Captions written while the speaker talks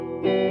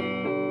Welcome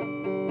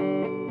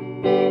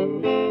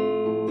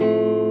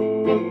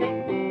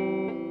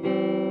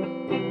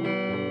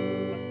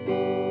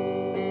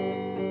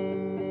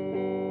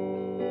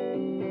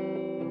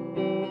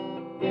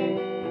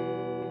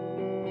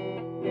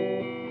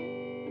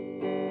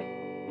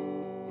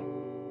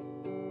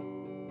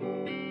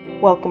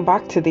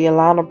back to the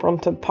Alanna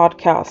Brunton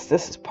podcast.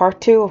 This is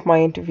part 2 of my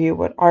interview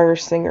with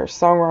Irish singer,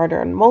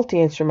 songwriter and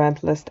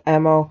multi-instrumentalist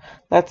Emmo.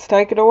 Let's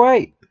take it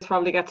away. This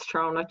probably gets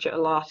thrown at you a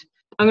lot.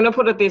 I'm going to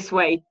put it this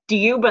way. Do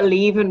you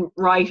believe in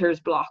writer's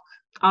block?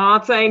 I'm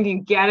not saying do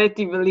you get it,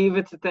 do you believe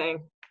it's a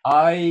thing?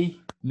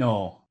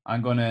 No.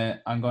 I'm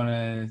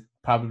gonna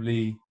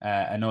probably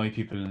annoy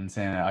people in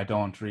saying I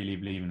don't really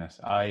believe in it.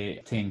 I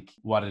think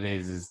what it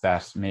is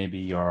that maybe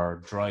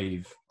your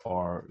drive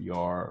or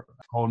your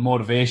whole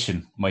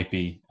motivation might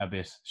be a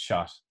bit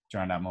shot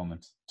during that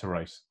moment to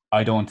write.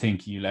 I don't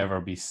think you'll ever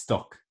be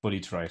stuck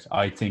fully to write.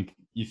 I think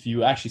if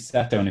you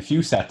sat down,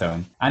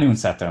 anyone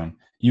sat down,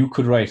 you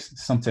could write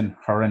something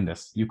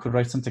horrendous. You could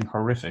write something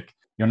horrific.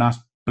 You're not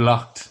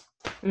blocked,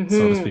 so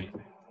to speak,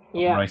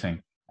 from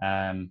writing.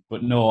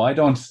 But no, I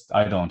don't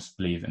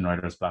believe in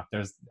writer's block.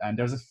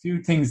 There's a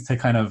few things to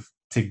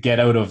get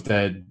out of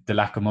the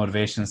lack of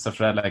motivation and stuff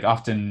like that. Like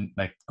often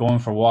like going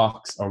for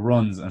walks or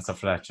runs and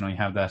stuff like that, you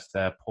have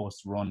that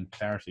post-run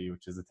clarity,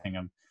 which is a thing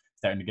I'm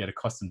starting to get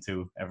accustomed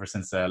to ever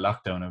since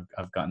lockdown.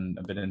 I've gotten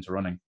a bit into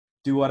running.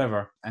 Do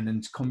whatever and then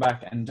come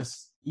back and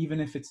just, even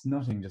if it's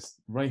nothing,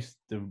 just write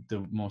the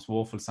most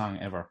woeful song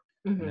ever,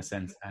 in a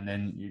sense, and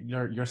then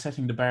you're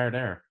setting the bar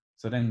there.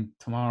 So then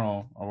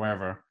tomorrow or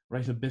wherever,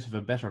 write a bit of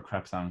a better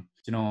crap song.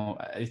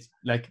 It's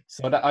like,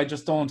 so that I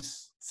just don't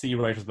see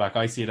writer's block.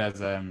 I see it as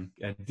a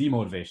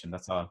demotivation.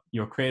 That's all.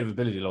 Your creative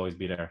ability will always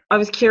be there. I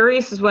was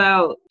curious as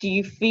well. Do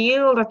you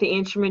feel that the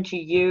instrument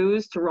you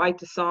use to write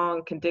the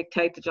song can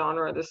dictate the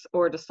genre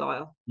or the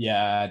style?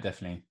 Yeah,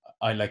 definitely.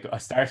 I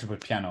started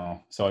with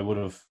piano, so I would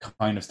have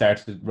kind of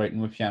started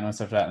writing with piano and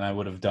stuff like that, and I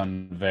would have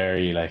done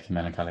very like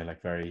melancholy,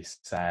 like very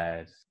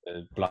sad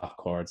block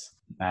chords.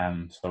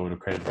 So I would have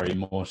created very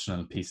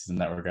emotional pieces in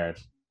that regard,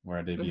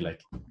 where they'd be like,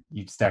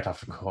 you'd start off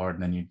the chord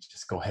and then you'd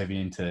just go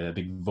heavy into a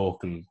big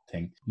vocal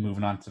thing.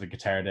 Moving on to the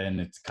guitar, then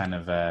it's kind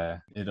of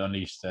it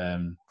unleashed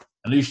the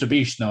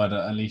beast. No, it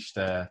unleashed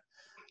a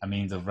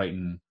means of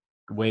writing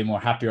way more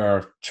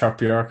happier,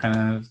 chirpier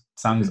kind of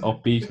songs,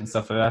 upbeat and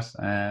stuff like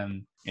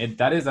that.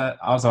 That is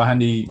also a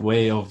handy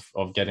way of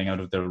getting out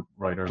of the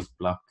writer's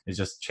block, is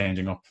just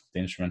changing up the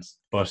instruments.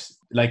 But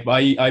like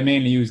I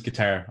mainly use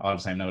guitar all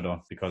the time now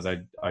though, because I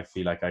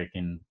feel like I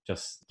can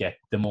just get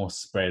the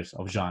most spread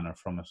of genre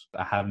from it.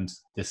 I haven't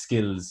the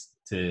skills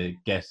to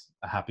get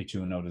a happy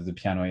tune out of the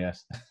piano yet.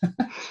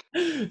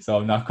 So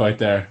I'm not quite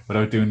there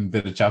without doing a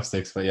bit of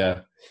chopsticks, but yeah.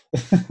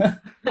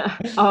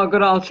 Oh,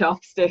 good old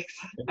chopsticks.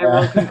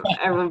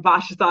 Everyone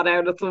bashes that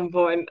out at some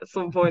point,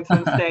 some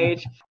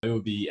stage. It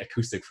would be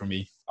acoustic for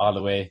me all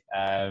the way.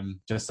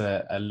 Just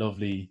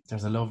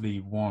there's a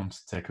lovely warmth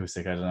to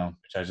acoustic, I don't know,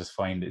 which I just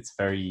find it's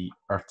very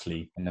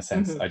earthly in a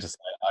sense. I just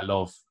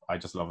love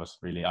it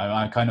really.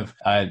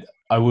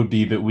 I would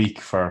be a bit weak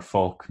for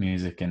folk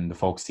music and the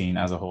folk scene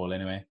as a whole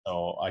anyway.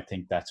 So I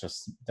think that's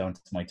just down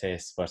to my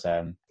taste. But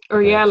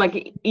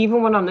like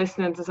even when I'm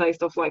listening to say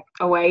stuff like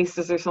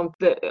Oasis or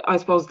something, I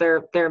suppose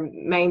they're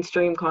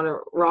mainstream kind of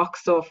rock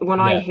stuff.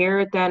 When I hear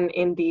it then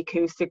in the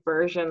acoustic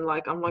version,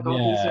 like I'm like,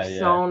 these are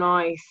so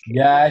nice.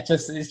 Yeah, it's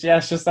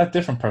just that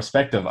different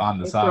perspective on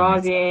the song. It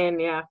draws you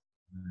in, yeah.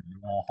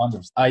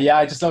 100%.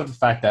 I just love the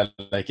fact that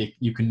like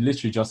you can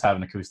literally just have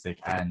an acoustic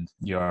and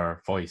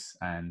your voice,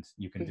 and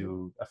you can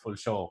do a full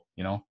show,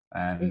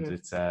 and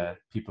it's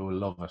people will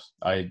love it.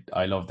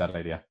 I love that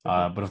idea.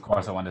 But of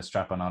course I want to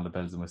strap on all the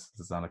bells and whistles.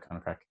 It's not a kind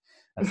of crack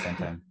at the same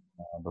time.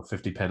 About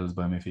 50 pedals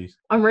by my feet.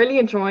 I'm really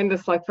enjoying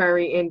this like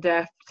very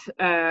in-depth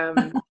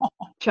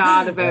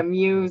chat about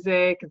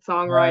music and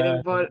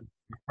songwriting, but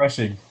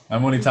refreshing.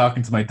 I'm only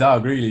talking to my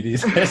dog really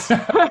these days.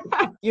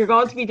 You're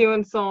going to be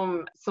doing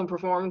some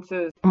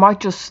performances. I might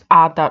just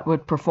add that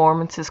with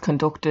performances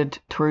conducted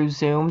through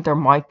Zoom, there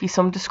might be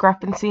some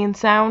discrepancy in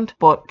sound,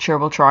 but sure,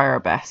 we'll try our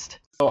best.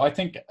 So I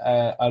think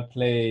I'll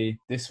play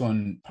this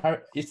one.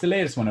 It's the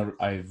latest one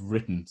I've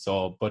written.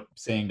 So, but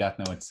saying that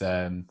now, it's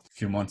a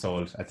few months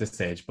old at this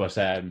stage. But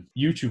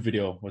YouTube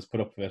video was put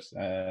up with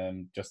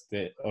just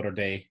the other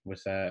day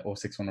with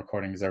 061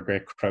 Recordings, our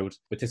great crowd.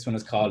 But this one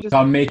is called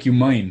 "I'll Make You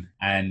Mine,"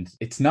 and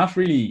it's not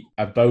really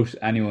about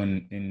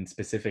anyone in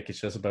specific.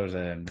 It's just about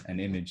an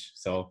image.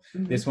 So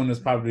this one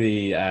was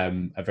probably a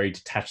very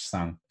detached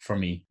song for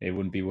me. It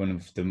wouldn't be one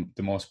of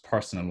the most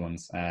personal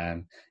ones.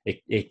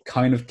 It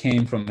kind of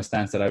came from a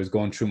stance that I was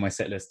going through my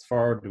set list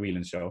for the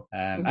Whelan show.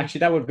 Actually,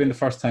 that would have been the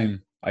first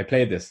time I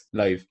played this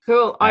live.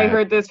 Cool. I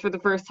heard this for the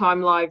first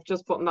time live,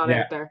 just putting that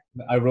out there.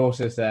 I wrote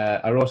it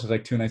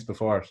like 2 nights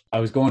before it. I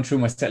was going through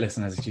my set list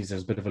and I was like, geez,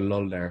 there's a bit of a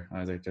lull there.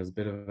 I was like, there's a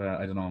bit of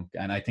I don't know.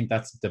 And I think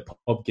that's the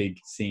pub gig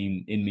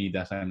scene in me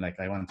that I'm like,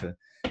 I want to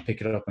pick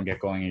it up and get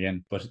going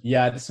again. But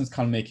yeah, this one's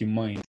called Make You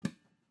Mine.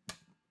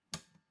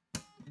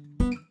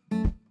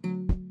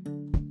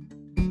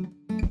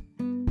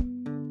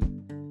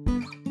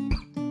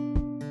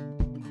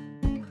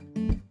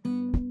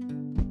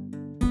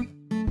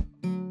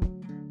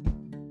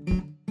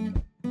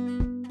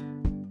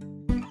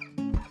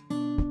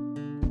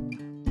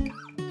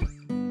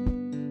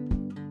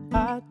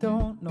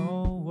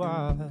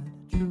 what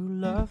true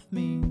love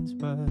means,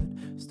 but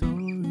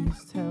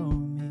stories tell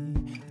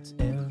me it's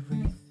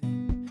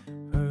everything.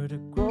 Heard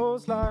it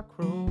grows like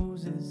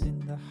roses in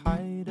the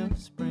height of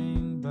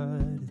spring,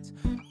 but it's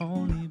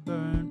only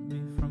burnt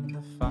me from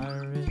the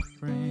fire it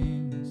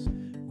brings.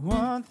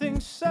 One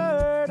thing's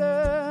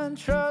certain,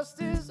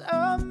 trust is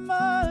a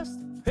must.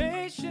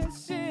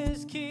 Patience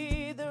is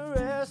key, the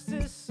rest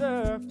is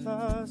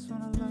surplus.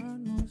 When I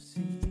learn more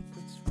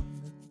secrets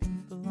from the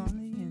people on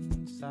the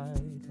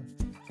inside,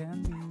 what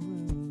can be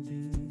will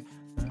be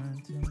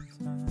learned in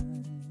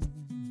time.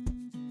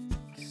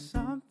 'Cause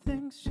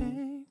something's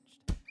changed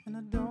and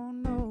I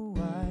don't know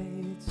why.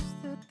 It's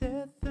the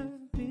death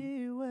of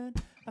me when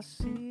I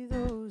see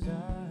those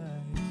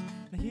eyes.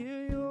 I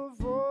hear your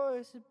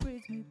voice, it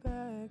brings me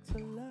back to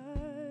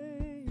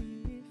life.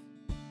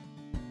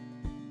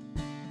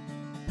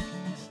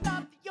 It's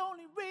not the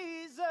only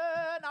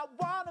reason I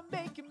wanna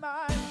make you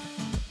mine.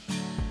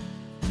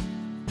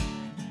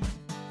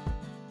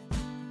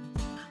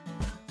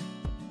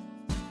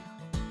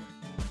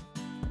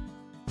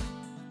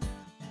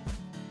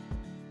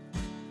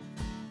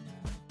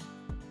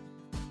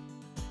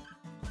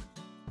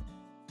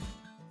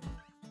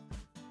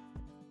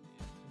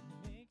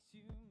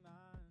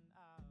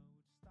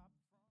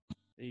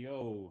 There you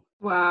go.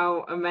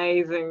 Wow,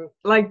 amazing.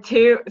 Like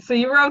so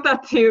you wrote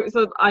that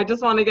so I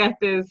just want to get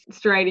this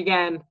straight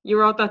again. You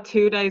wrote that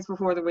 2 days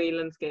before the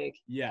Whelan's gig.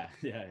 Yeah.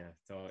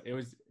 So it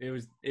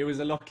was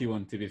a lucky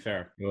one, to be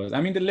fair. It was.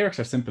 I mean, the lyrics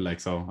are simple, like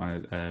so.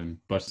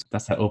 But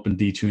that's that open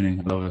D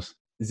tuning. I love it.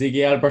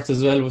 Ziggy Albert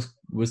as well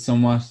was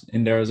somewhat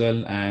in there as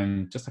well.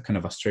 Just a kind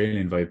of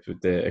Australian vibe with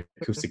the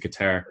acoustic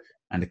guitar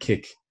and the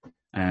kick.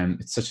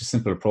 It's such a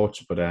simple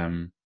approach, but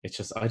it's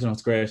just, I don't know,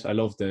 it's great. I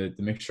love the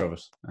mixture of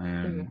it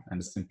and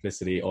the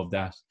simplicity of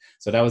that.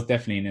 So that was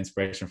definitely an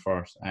inspiration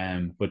for it.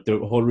 But the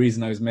whole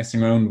reason I was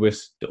messing around with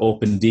the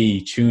open D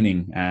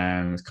tuning,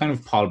 it's kind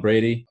of Paul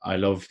Brady. I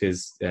love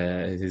his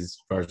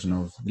version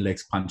of the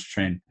Lakes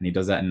Pontchartrain, and he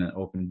does that in an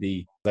open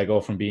D. I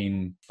go from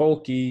being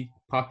folky,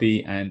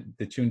 poppy, and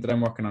the tune that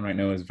I'm working on right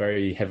now is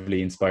very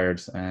heavily inspired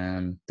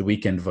the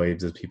Weekend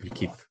vibes, as people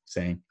keep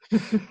saying.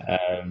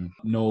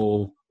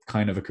 No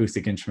kind of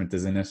acoustic instrument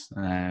is in it.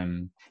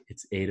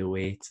 It's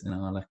 808 and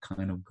all that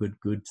kind of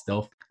good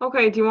stuff.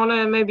 Okay, do you want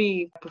to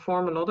maybe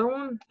perform another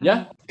one?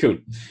 Yeah, cool.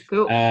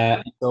 Cool.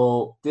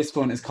 So this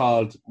one is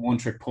called One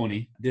Trick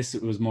Pony. This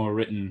was more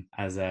written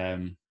as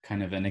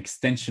kind of an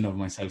extension of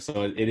myself.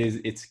 So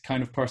it's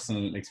kind of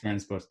personal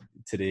experience, but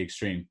to the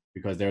extreme,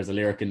 because there's a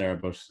lyric in there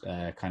about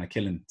kind of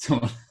killing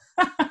someone.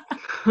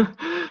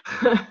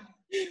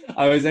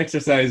 I was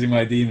exercising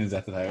my demons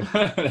at the time.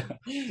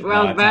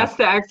 Well, best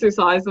to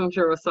exercise them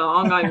through a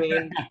song, I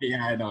mean.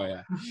 Yeah, I know,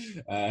 yeah.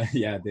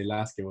 Yeah, they'll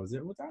ask you, was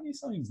there any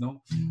signs?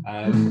 No.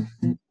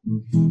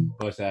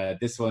 But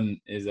this one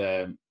is,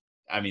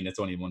 I mean, it's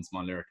only one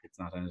small lyric. It's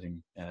not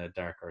anything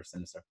dark or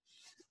sinister.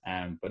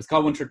 But it's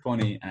called One Trick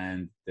Pony,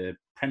 and the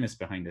premise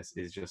behind this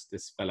is just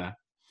this fella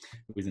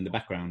who is in the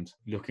background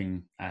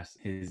looking at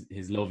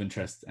his love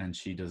interest, and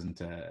she doesn't,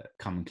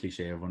 common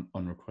cliche of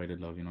unrequited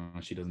love, you know,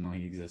 she doesn't know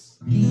he exists.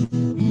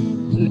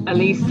 At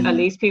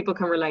least people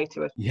can relate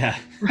to it. Yeah.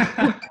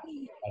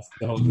 That's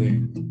the whole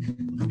thing.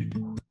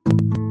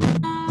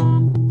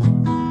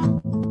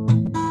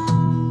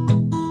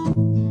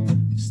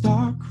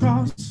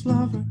 Star-crossed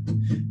lover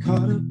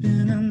caught up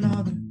in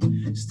another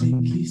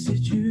sticky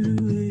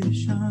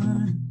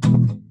situation.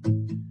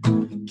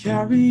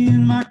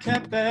 Carrying my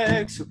cat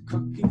bag, so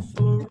cocky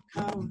for a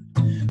coward.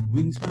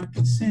 Wings might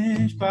get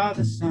singed by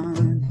the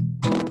sun,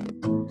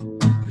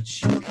 but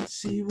she can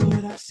see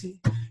what I see.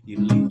 You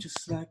leave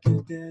just like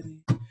your daddy,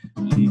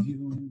 leave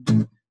you in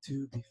dirt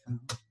to be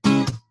found.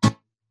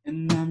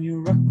 And I'm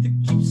your rock that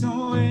keeps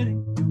on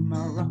waiting. You're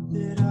my rock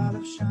that I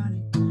love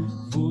shining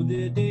for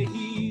the day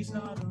he's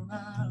not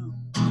around.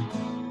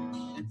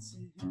 And to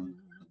him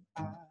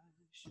I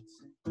should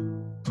say,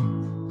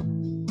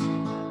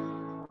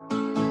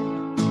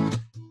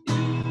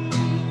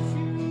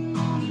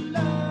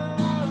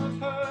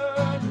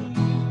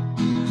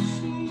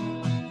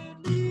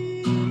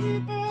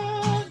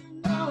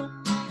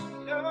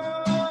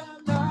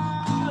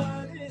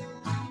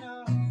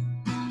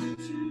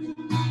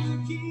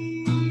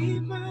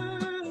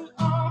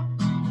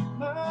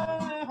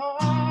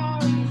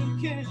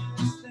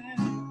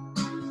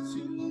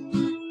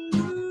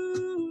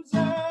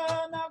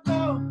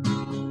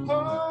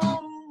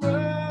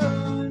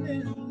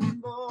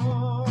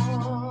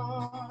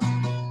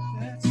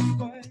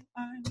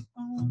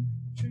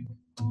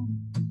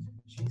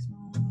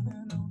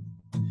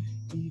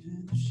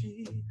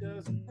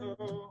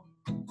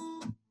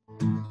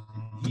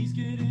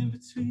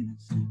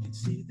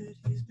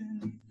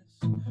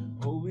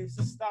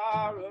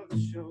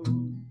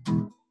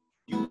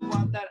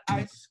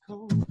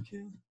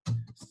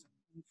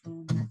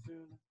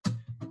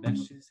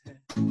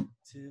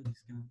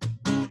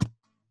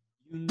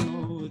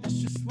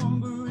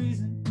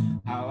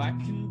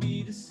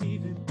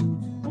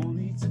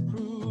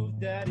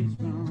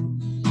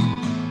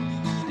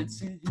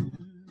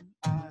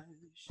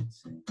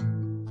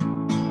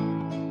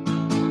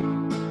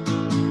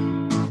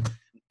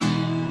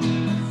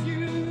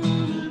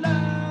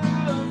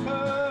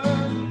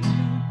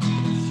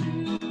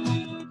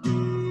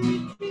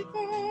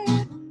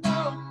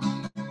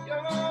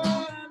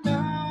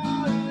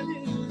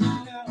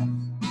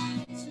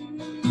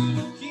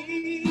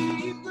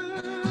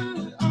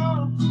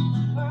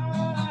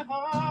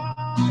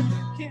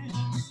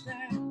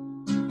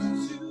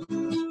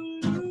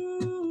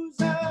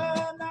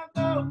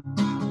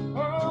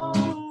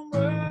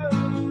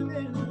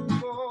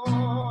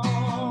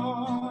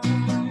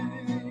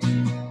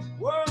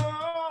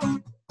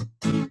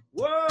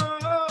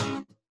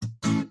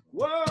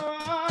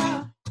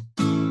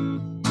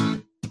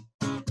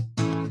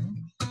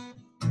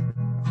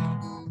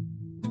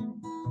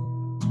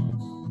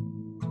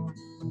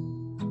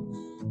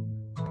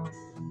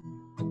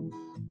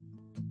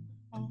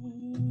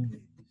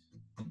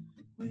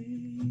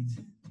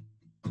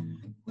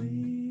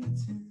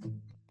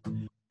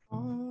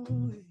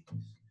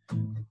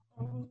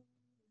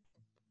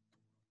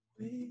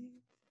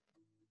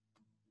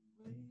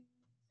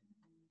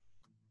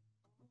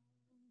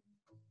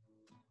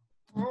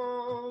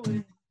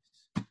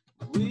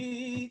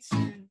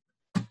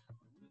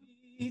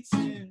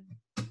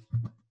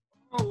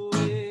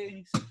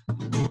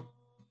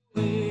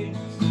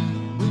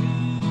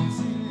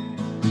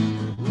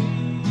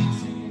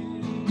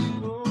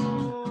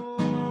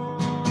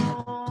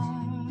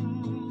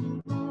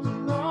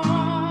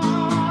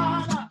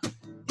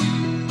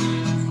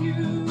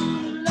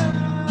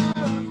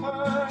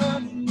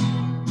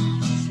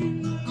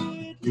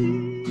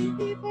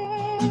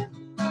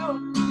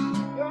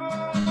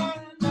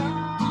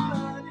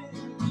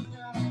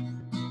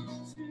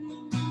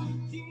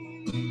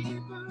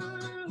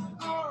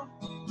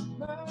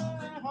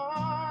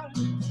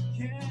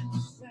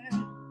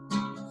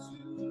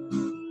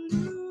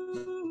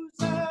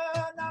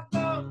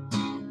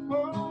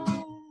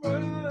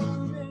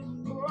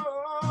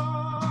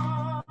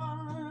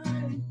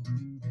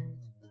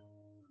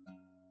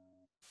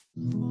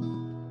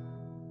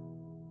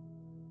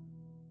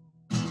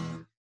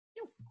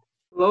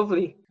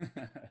 Lovely.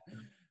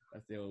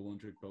 That's the old one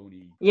trick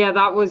pony. Yeah,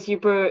 that was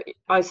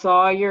I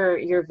saw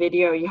your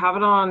video. You have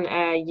it on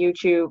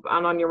YouTube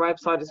and on your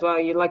website as well.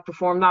 You like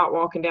performed that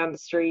walking down the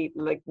street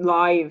like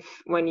live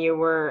when you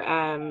were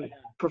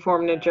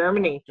performing in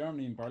Germany.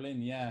 Germany and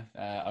Berlin, yeah.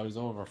 I was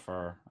over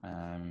for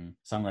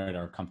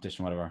songwriter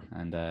competition, whatever,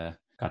 and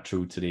got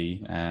through to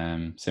the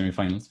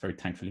semi-finals very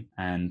thankfully.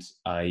 And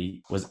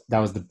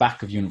that was the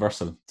back of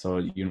Universal. So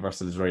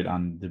Universal is right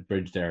on the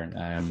bridge there.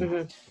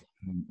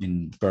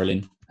 In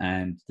Berlin,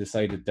 and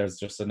decided there's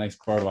just a nice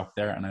boardwalk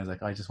there, and I was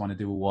like, I just want to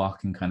do a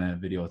walking kind of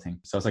video thing.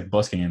 So it's like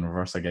busking in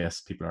reverse, I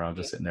guess. People are all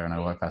just sitting there and I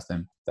walk past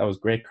them. That was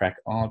great crack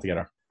all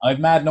together. I've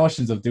mad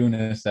notions of doing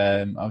it.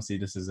 Obviously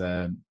this is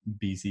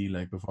BC,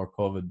 like before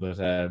COVID, but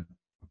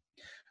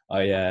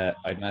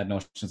I'd mad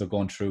notions of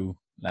going through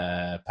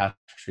Patrick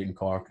Street in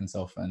Cork and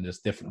stuff, and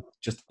just different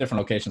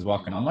locations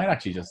walking. I might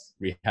actually just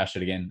rehash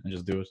it again and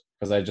just do it,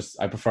 because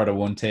I prefer the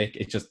one take.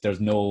 It's just,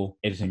 there's no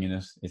editing in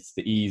it. It's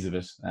the ease of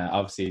it.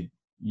 Obviously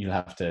you'll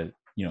have to,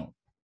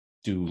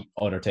 do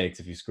other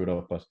takes if you screwed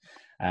up, but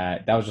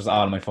that was just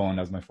all on my phone.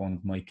 That was my phone's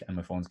mic and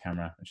my phone's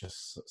camera. It's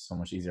just so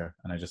much easier,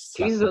 and I just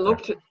Jesus, it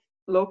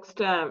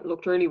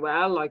looked really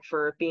well, like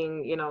for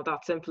being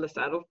that simple a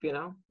setup.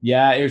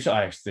 Yeah,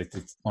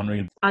 it's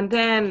unreal. And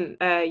then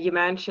you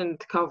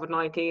mentioned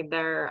COVID-19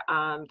 there,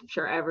 and I'm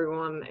sure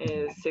everyone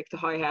is sick to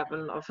high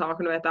heaven of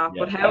talking about that. Yeah.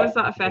 But how has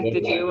that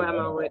affected you,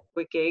 Emma, with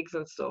gigs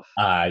and stuff?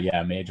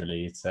 Yeah,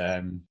 majorly. It's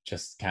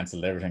just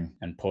cancelled everything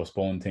and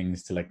postponed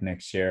things to like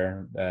next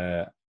year.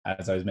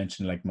 As I was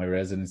mentioning, like my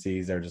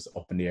residencies are just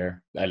up in the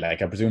air. I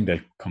presume they'll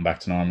come back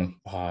to normal.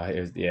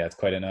 It's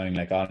quite annoying.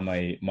 Like on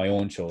my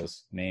own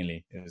shows,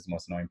 mainly, it was the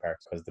most annoying part,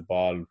 because the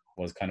ball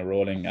was kind of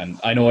rolling, and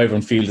I know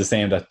everyone feels the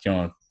same, that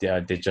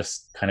they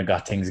just kind of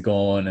got things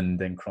going and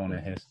then Corona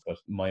hit. But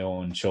my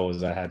own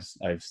shows,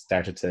 I've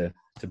started to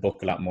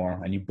book a lot more,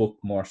 and you book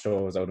more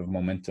shows out of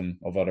momentum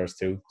of others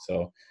too.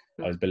 So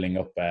I was building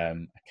up a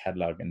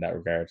catalogue in that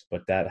regard,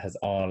 but that has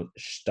all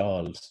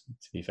stalled,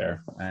 to be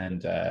fair.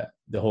 And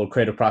the whole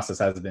creative process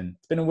it's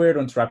been a weird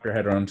one to wrap your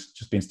head around,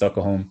 just being stuck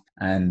at home.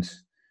 And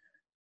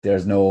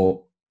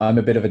I'm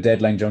a bit of a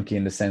deadline junkie,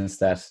 in the sense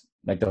that,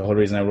 like, the whole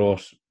reason I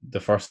wrote the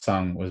first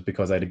song was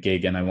because I had a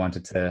gig and I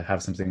wanted to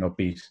have something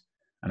upbeat.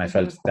 And I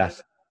felt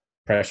that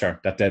pressure,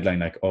 that deadline,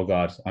 like, oh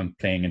God, I'm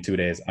playing in 2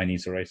 days, I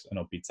need to write an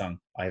upbeat song.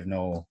 I have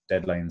no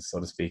deadlines, so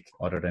to speak,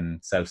 other than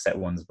self-set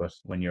ones, but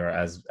when you're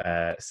as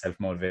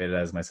self-motivated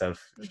as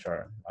myself,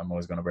 sure, I'm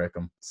always going to break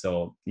them.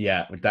 So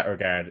yeah, with that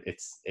regard,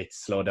 it's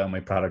slowed down my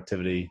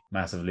productivity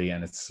massively,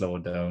 and it's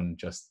slowed down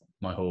just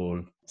my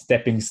whole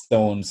stepping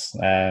stones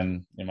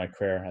in my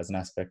career as an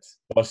aspect.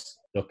 But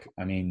look,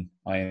 I mean,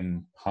 I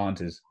am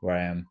haunted where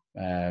I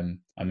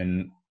am. I'm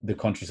in the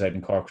countryside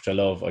in Cork, which I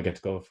love. I get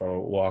to go for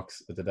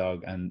walks with the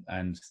dog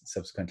and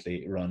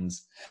subsequently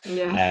runs.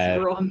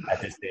 Run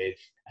at this stage.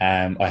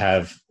 I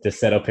have this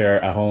setup here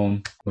at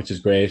home, which is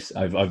great.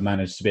 I've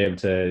managed to be able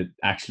to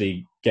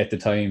actually get the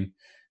time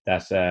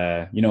that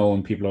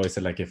when people always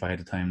say, like, if I had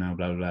the time now,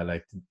 blah blah blah,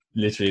 like,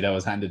 literally that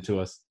was handed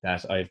to us,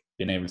 that I've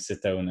been able to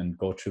sit down and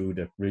go through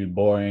the real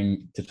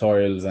boring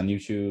tutorials on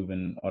YouTube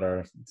and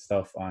other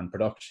stuff on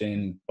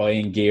production,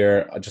 buying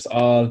gear, just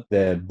all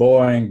the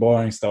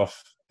boring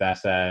stuff that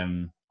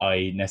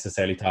I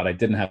necessarily thought I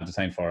didn't have the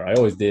time for. I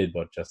always did,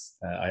 but just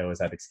I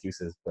always had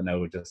excuses. But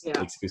now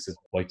excuses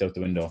wiped out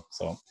the window.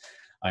 So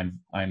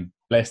I'm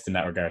blessed in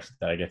that regard,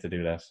 that I get to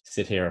do that,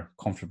 sit here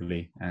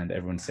comfortably, and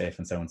everyone's safe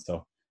and sound.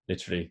 So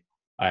literally,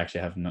 I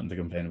actually have nothing to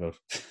complain about.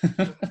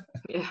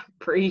 Yeah,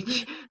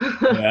 preach.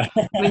 Yeah.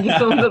 I mean, you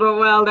summed it up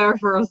well there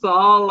for us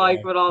all,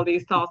 like, with all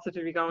these thoughts that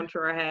would be going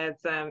through our heads,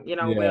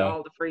 with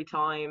all the free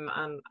time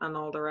and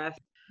all the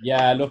rest.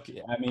 Yeah, look,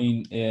 I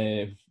mean,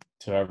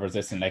 to whoever's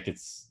listening, like,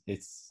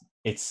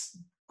 it's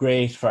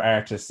great for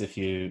artists if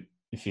you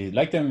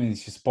like them and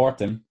if you support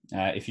them.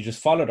 If you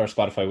just follow their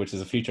Spotify, which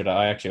is a feature that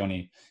I actually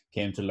only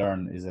came to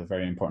learn is a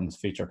very important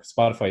feature, because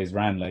Spotify is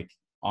ran like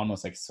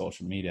almost like a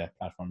social media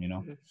platform,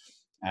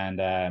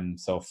 And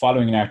so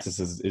following an artist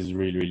is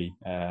really, really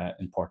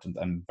important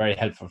and very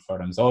helpful for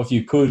them. So if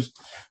you could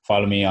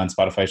follow me on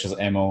Spotify, it's just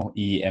Emmo,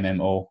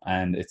 EMMO,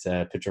 and it's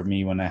a picture of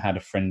me when I had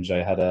a fringe.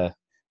 I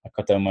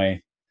cut down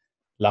my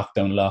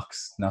lockdown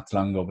locks not too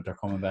long ago, but they're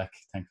coming back,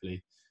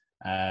 thankfully.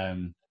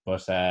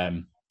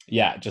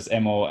 Yeah, just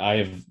Emmo. I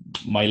have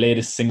my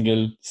latest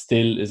single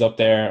still is up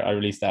there. I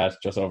released that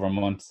just over a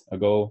month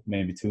ago,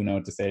 maybe 2 now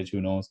at the stage,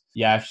 who knows.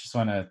 Yeah, if you just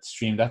want to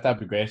stream that'd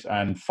be great.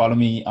 And follow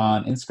me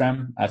on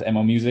Instagram at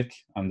Emmo Music.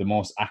 I'm the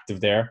most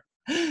active there.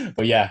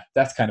 But yeah,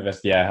 that's kind of it.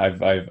 Yeah,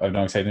 I've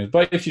no excitement.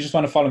 But if you just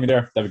want to follow me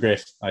there, that'd be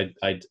great.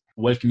 I'd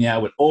welcome you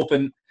out with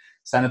open,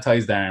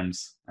 sanitized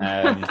arms.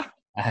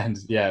 And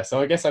yeah, so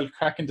I guess I'll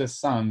crack into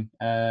song.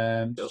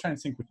 Just trying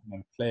to think which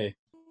one to play.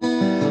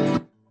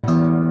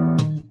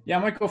 Yeah, I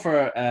might go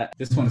for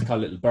this one's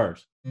called Little Bird.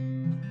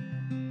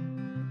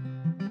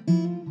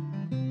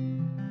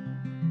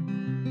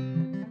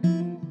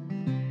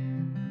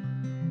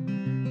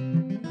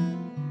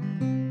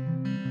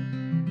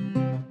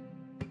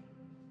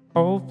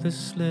 Hope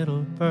this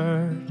little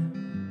bird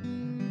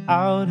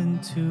out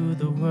into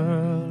the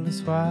world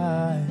is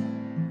why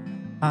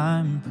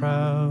I'm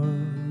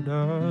proud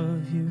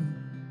of you.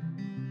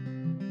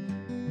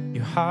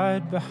 You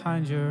hide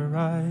behind your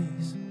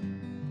eyes,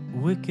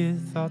 wicked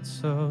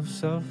thoughts of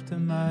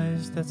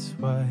self-demise. That's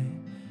why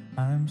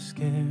I'm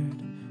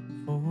scared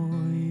for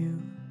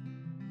you.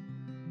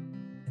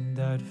 And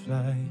I'd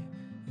fly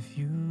if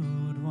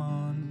you'd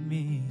want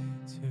me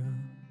to.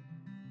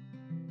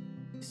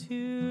 'Cause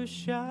you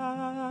shy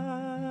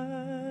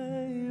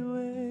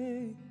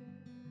away,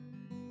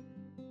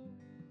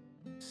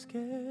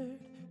 scared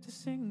to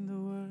sing the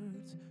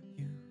words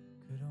you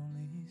could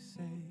only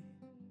say.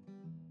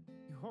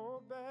 You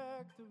hold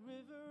back the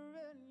river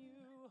and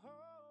you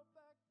hold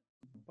back.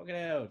 Okay,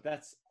 now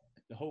that's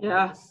the whole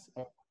Yeah. voice.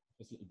 Oh,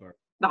 this little bird.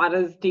 That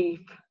is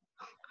deep.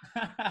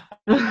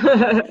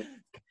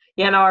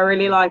 Yeah, no, I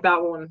really like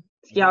that one.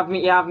 You have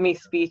me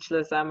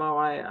speechless, Emmo.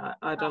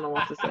 I don't know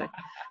what to say.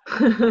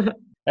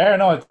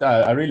 No,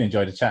 I really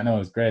enjoyed the chat. No, it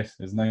was great. It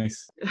was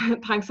nice.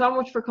 Thanks so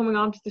much for coming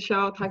on to the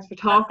show. Thanks for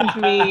talking to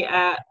me.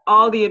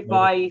 All the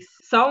advice,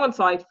 so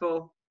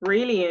insightful,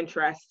 really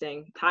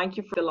interesting. Thank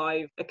you for the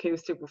live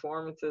acoustic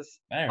performances.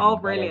 All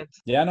brilliant.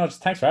 Yeah, no,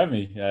 just thanks for having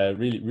me.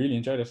 Really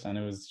enjoyed it, and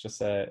it was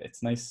just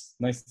it's nice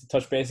to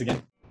touch base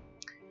again.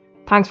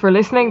 Thanks for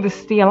listening.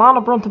 This is the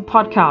Alanna Brunton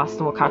podcast,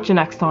 and we'll catch you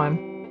next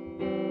time.